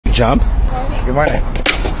jump. Good morning.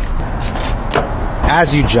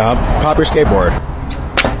 As you jump, pop your skateboard.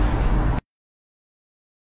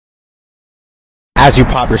 As you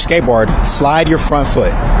pop your skateboard, slide your front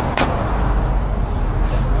foot.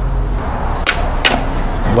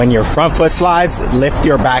 When your front foot slides, lift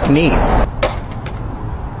your back knee.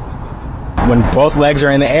 When both legs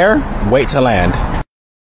are in the air, wait to land.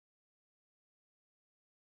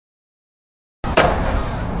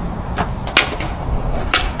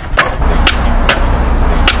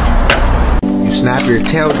 Snap your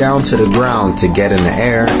tail down to the ground to get in the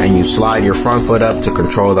air, and you slide your front foot up to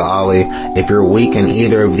control the ollie. If you're weak in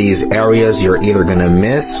either of these areas, you're either going to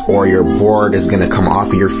miss or your board is going to come off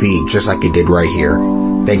of your feet, just like it did right here.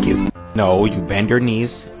 Thank you. No, you bend your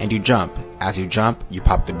knees and you jump. As you jump, you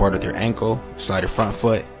pop the board with your ankle, slide your front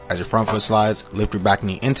foot. As your front foot slides, lift your back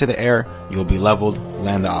knee into the air. You'll be leveled,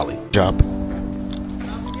 land the ollie. Jump.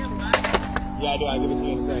 Yeah, I do. I'll give it to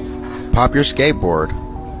you in a second. Pop your skateboard.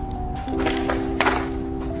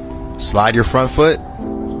 Slide your front foot,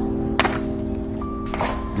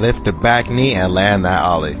 lift the back knee, and land that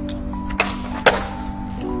ollie.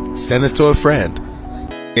 Send this to a friend.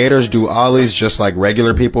 Skaters do ollies just like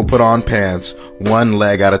regular people put on pants, one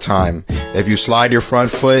leg at a time. If you slide your front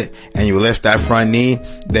foot and you lift that front knee,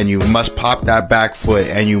 then you must pop that back foot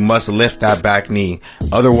and you must lift that back knee.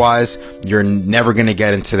 Otherwise, you're never going to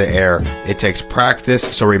get into the air. It takes practice,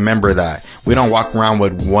 so remember that. We don't walk around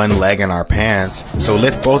with one leg in our pants, so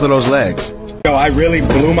lift both of those legs. Yo, I really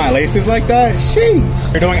blew my laces like that?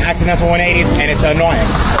 Sheesh. You're doing accidental 180s and it's annoying.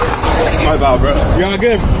 My bad, bro. You're all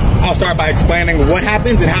good. I'll start by explaining what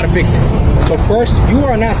happens and how to fix it. So first, you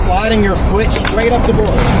are not sliding your foot straight up the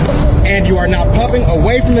board. And you are not popping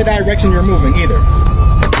away from the direction you're moving either.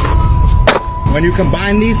 When you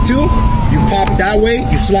combine these two, you pop that way,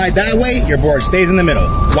 you slide that way, your board stays in the middle.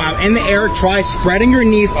 While in the air, try spreading your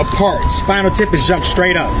knees apart. Final tip is jump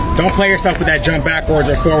straight up. Don't play yourself with that jump backwards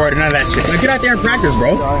or forward or none of that shit. Now get out there and practice,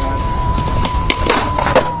 bro.